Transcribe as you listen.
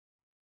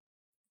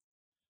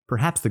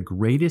Perhaps the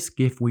greatest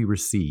gift we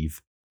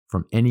receive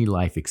from any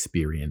life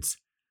experience,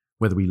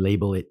 whether we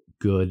label it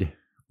good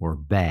or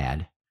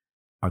bad,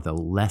 are the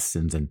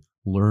lessons and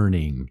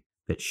learning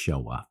that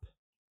show up.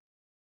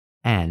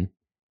 And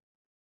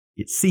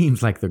it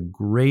seems like the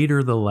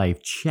greater the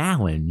life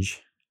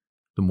challenge,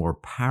 the more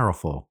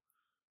powerful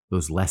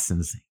those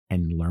lessons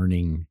and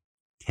learning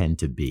tend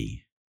to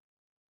be.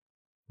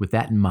 With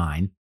that in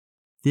mind,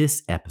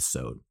 this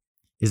episode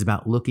is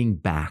about looking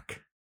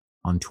back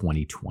on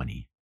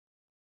 2020.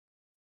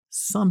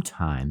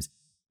 Sometimes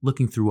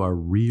looking through our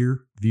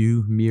rear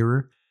view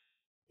mirror,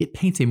 it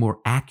paints a more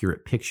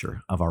accurate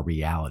picture of our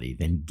reality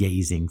than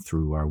gazing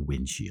through our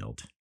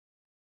windshield.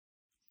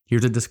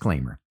 Here's a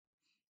disclaimer.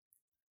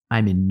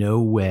 I'm in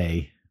no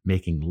way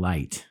making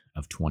light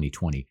of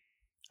 2020.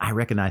 I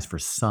recognize for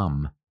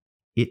some,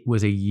 it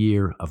was a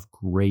year of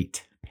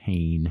great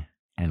pain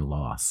and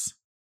loss.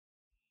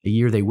 A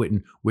year they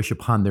wouldn't wish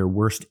upon their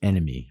worst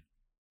enemy.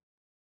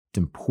 It's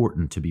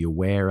important to be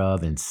aware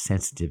of and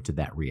sensitive to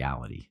that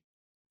reality.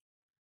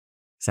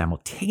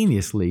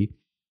 Simultaneously,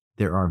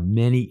 there are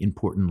many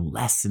important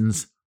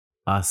lessons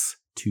us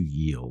to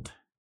yield.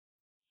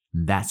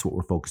 That's what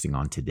we're focusing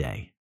on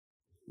today.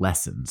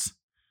 Lessons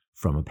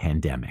from a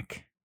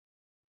pandemic.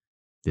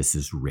 This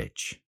is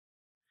Rich,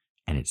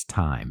 and it's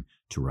time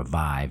to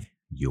revive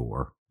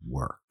your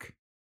work.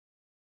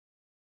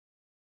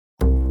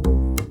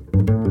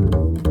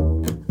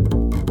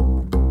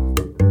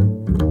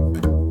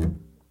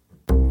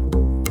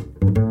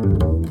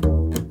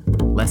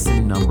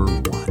 Lesson number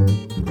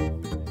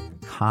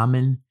 1,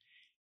 common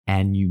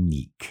and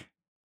unique.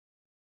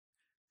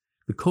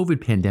 The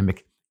COVID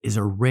pandemic is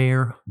a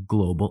rare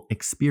global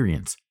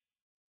experience.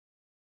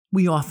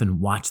 We often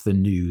watch the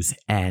news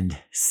and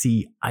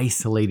see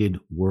isolated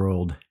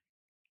world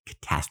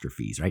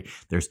catastrophes, right?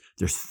 There's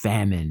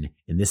famine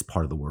in this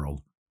part of the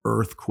world,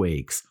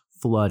 earthquakes,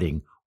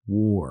 flooding,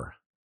 war.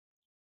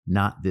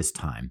 Not this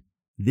time.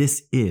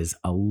 This is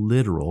a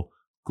literal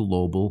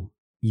global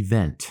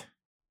event.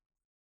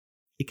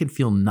 It can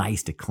feel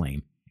nice to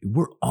claim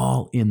we're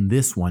all in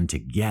this one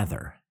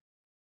together.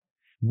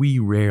 We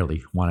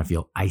rarely want to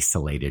feel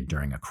isolated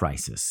during a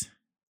crisis.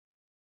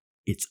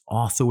 It's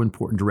also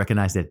important to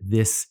recognize that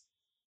this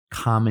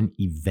common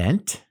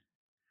event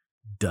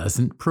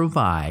doesn't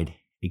provide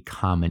a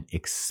common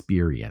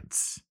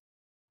experience.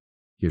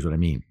 Here's what I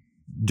mean.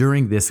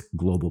 During this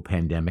global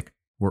pandemic,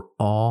 we're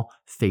all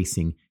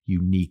facing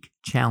unique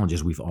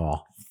challenges. We've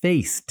all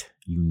faced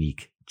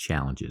unique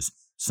challenges.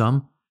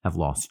 Some have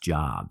lost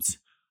jobs.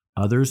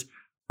 Others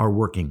are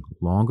working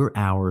longer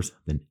hours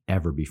than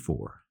ever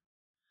before.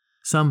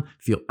 Some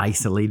feel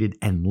isolated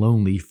and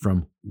lonely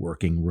from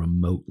working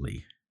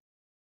remotely.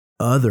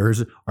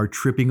 Others are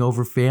tripping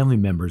over family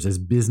members as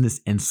business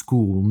and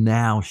school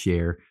now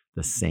share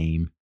the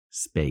same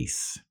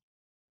space.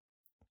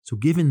 So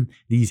given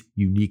these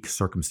unique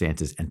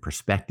circumstances and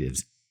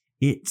perspectives,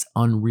 it's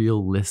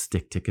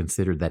unrealistic to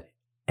consider that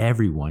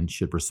everyone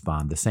should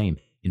respond the same.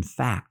 In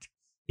fact,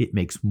 it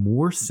makes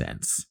more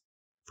sense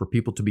for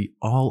people to be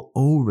all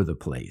over the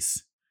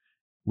place,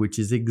 which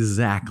is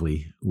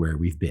exactly where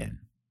we've been.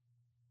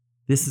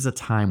 This is a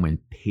time when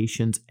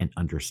patience and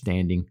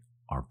understanding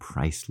are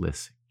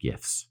priceless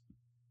gifts.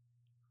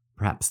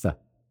 Perhaps the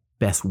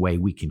best way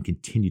we can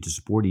continue to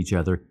support each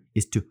other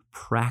is to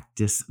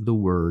practice the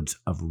words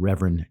of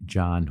Reverend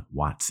John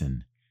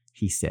Watson.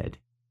 He said,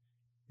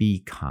 "Be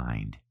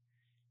kind.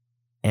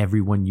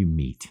 Everyone you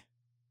meet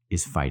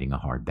is fighting a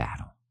hard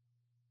battle."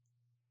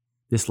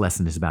 This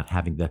lesson is about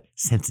having the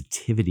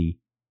sensitivity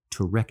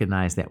to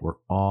recognize that we're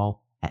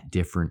all at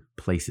different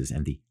places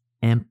and the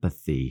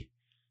empathy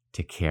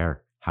to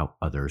care how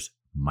others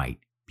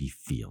might be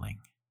feeling.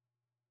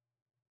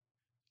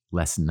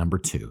 Lesson number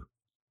 2,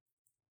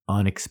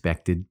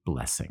 unexpected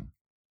blessing.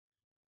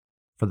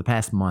 For the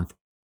past month,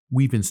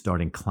 we've been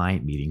starting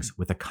client meetings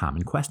with a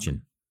common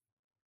question.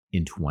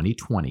 In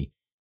 2020,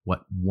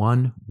 what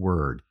one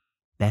word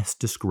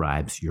best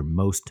describes your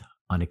most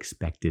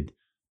unexpected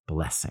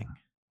blessing?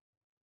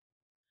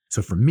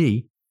 So for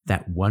me,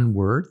 that one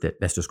word that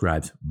best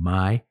describes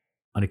my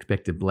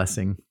unexpected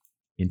blessing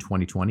in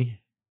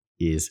 2020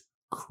 is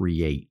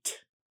create.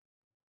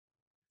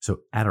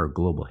 So at our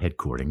global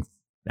headquarters,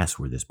 that's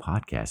where this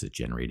podcast is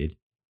generated.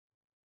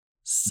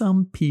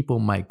 Some people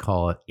might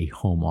call it a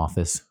home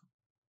office.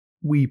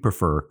 We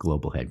prefer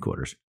global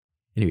headquarters.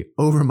 Anyway,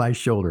 over my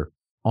shoulder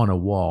on a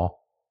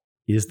wall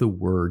is the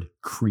word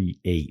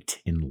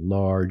create in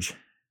large,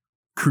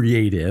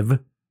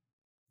 creative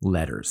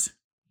letters.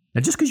 Now,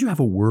 just because you have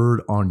a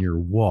word on your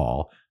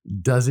wall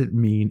doesn't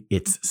mean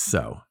it's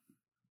so.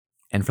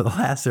 And for the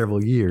last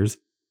several years,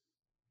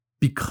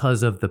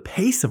 because of the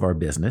pace of our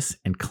business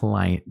and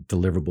client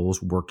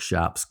deliverables,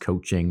 workshops,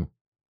 coaching,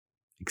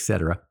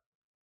 etc.,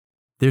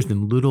 there's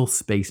been little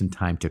space and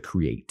time to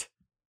create.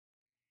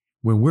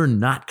 When we're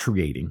not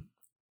creating,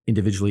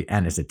 individually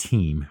and as a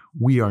team,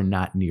 we are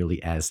not nearly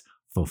as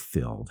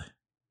fulfilled.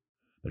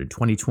 But in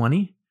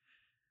 2020,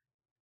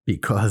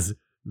 because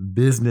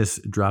business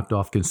dropped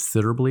off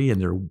considerably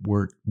and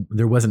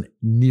there wasn't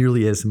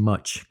nearly as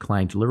much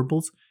client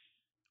deliverables,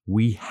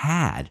 we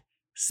had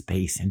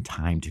space and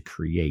time to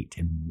create.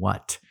 And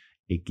what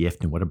a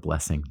gift and what a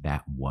blessing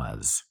that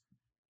was.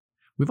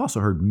 We've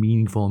also heard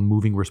meaningful and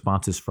moving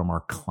responses from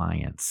our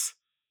clients.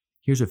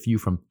 Here's a few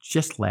from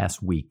just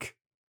last week.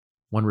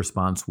 One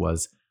response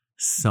was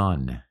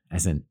son,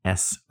 as in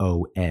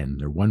S-O-N.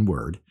 Their one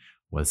word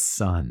was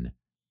son.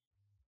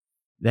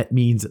 That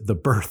means the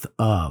birth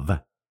of.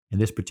 And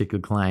this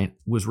particular client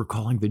was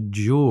recalling the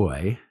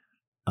joy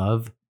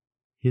of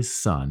his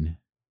son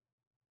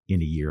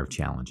in a year of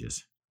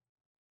challenges.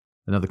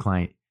 Another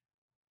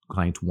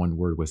client's one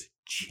word was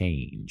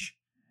change,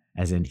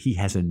 as in he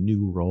has a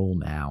new role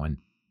now and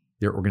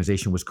their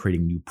organization was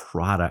creating new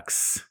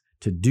products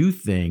to do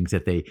things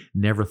that they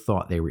never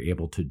thought they were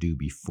able to do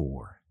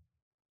before.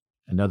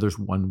 Another's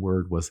one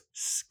word was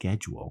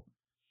schedule.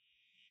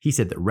 He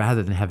said that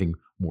rather than having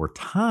more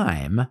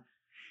time,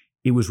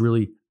 it was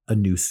really a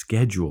new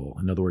schedule.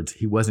 In other words,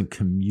 he wasn't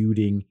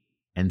commuting,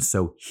 and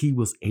so he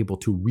was able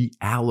to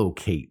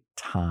reallocate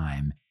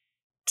time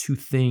to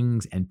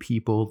things and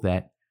people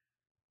that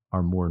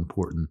are more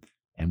important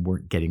and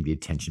weren't getting the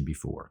attention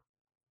before.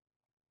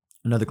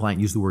 Another client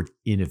used the word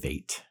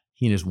innovate.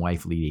 He and his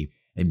wife lead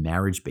a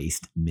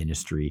marriage-based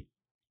ministry,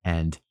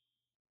 and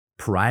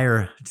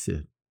prior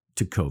to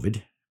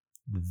COVID,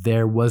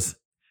 there was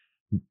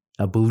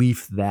a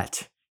belief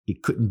that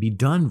it couldn't be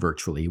done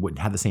virtually. It wouldn't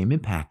have the same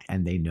impact.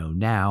 And they know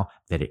now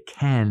that it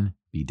can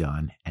be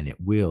done and it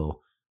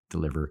will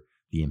deliver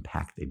the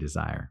impact they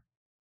desire.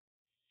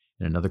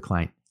 And another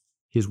client,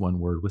 his one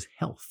word was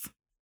health.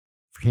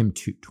 For him,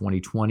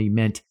 2020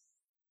 meant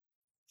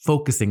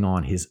focusing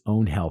on his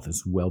own health,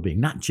 his well-being,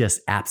 not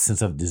just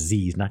absence of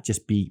disease, not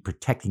just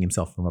protecting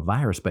himself from a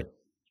virus, but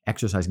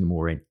exercising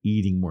more and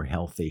eating more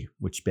healthy,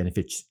 which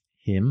benefits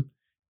him,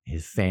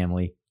 his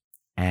family,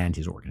 and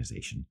his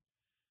organization.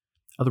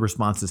 Other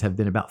responses have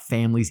been about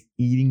families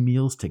eating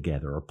meals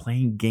together or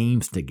playing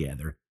games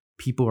together.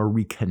 People are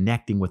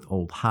reconnecting with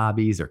old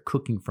hobbies, they're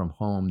cooking from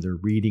home, they're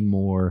reading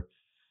more.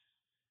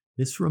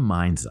 This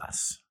reminds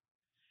us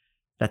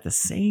that the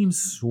same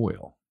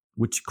soil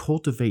which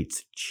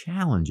cultivates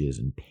challenges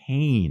and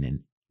pain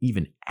and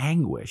even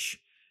anguish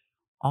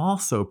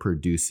also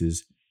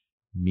produces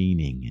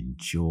meaning and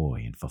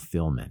joy and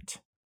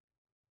fulfillment.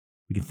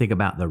 We can think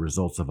about the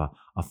results of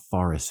a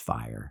forest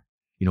fire.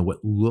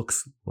 What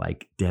looks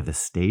like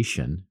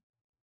devastation,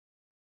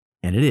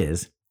 and it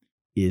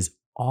is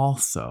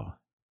also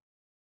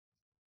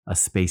a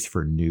space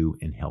for new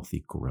and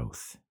healthy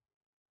growth.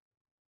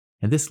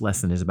 And this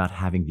lesson is about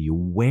having the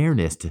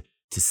awareness to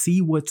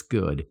see what's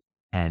good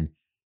and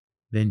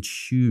then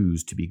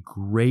choose to be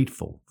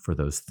grateful for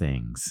those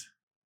things.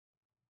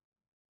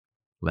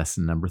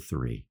 Lesson number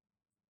 3,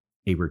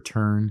 a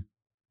return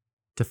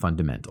to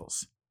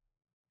fundamentals.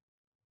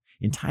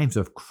 In times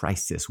of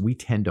crisis, we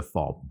tend to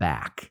fall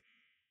back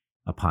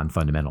upon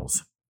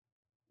fundamentals.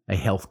 A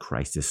health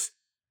crisis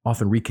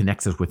often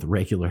reconnects us with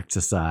regular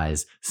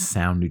exercise,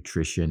 sound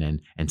nutrition,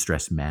 and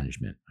stress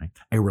management. Right?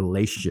 A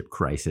relationship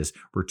crisis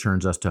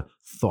returns us to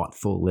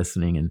thoughtful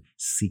listening and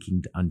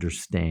seeking to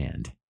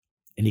understand.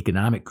 An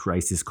economic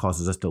crisis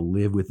causes us to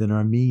live within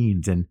our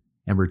means and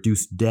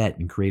reduce debt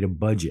and create a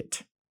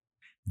budget.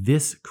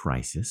 This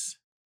crisis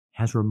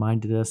has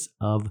reminded us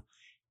of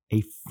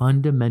a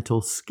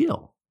fundamental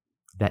skill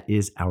that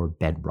is our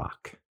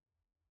bedrock,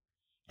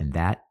 and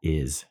that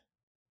is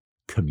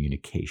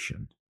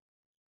communication,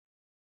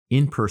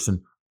 in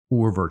person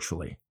or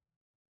virtually.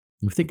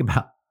 When we think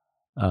about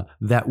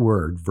that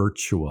word,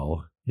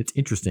 virtual, it's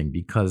interesting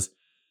because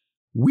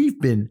we've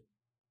been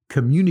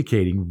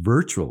communicating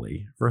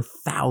virtually for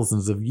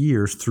thousands of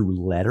years through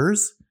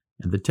letters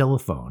and the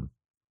telephone.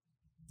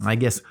 I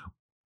guess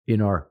in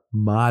our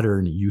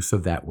modern use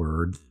of that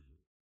word,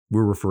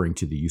 we're referring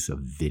to the use of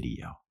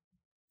video.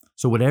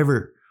 So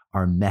whatever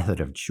our method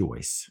of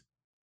choice,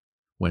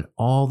 when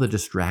all the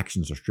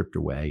distractions are stripped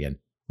away and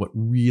what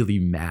really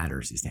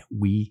matters is that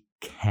we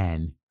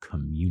can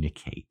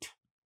communicate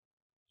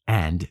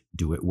and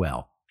do it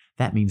well.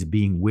 That means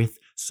being with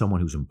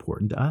someone who's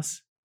important to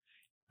us,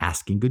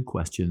 asking good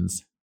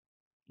questions,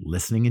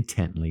 listening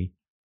intently,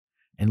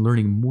 and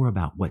learning more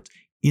about what's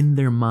in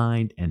their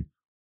mind and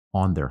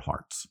on their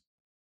hearts.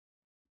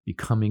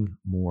 Becoming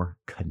more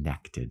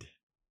connected.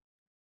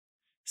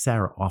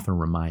 Sarah often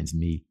reminds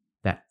me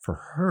that for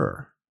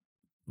her,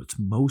 what's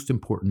most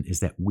important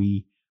is that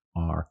we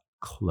are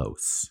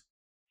close.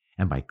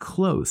 And by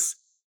close,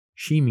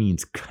 she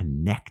means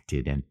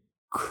connected and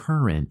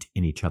current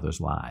in each other's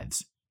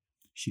lives.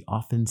 She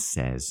often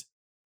says,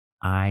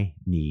 I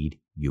need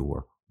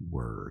your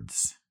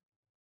words.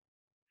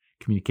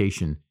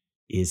 Communication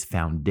is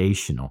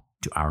foundational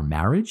to our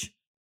marriage,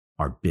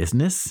 our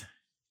business,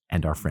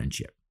 and our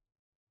friendship.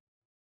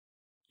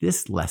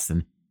 This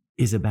lesson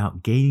is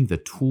about gaining the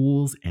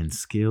tools and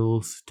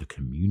skills to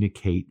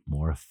communicate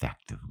more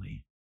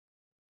effectively.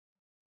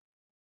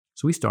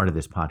 So we started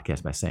this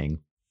podcast by saying,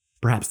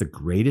 perhaps the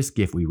greatest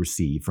gift we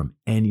receive from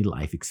any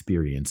life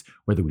experience,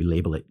 whether we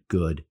label it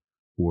good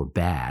or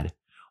bad,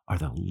 are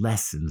the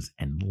lessons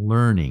and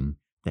learning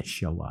that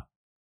show up.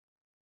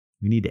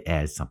 We need to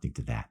add something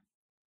to that.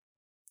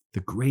 The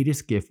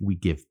greatest gift we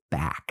give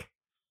back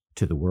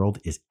to the world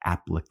is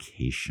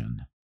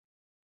application.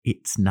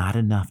 It's not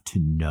enough to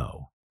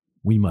know.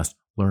 We must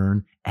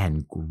learn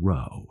and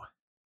grow.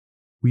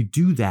 We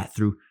do that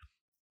through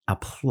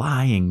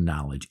applying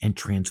knowledge and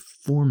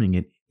transforming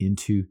it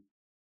into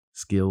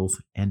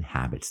skills and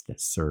habits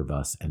that serve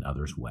us and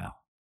others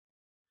well.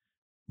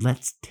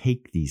 Let's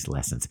take these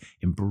lessons,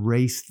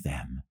 embrace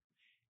them,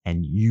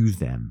 and use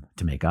them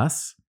to make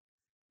us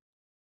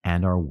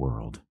and our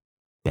world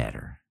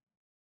better.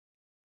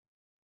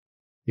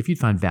 If you'd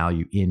find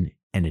value in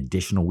an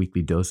additional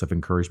weekly dose of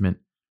encouragement,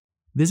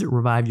 visit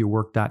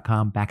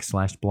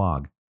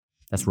reviveyourwork.com/blog.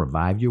 That's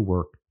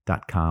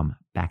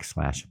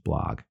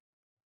reviveyourwork.com/blog.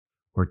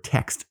 Or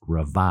text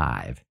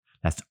REVIVE,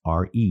 that's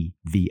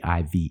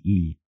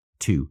REVIVE,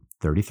 to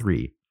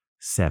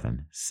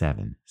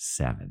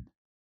 33777.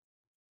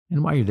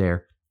 And while you're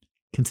there,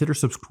 consider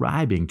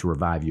subscribing to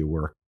Revive Your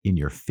Work in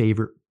your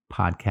favorite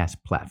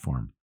podcast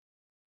platform.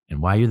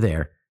 And while you're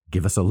there,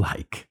 give us a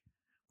like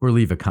or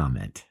leave a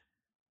comment.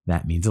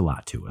 That means a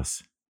lot to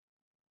us.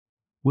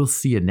 We'll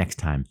see you next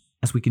time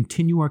as we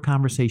continue our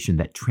conversation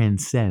that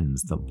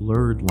transcends the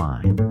blurred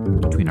line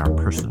between our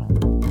personal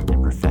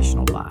and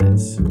professional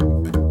lives.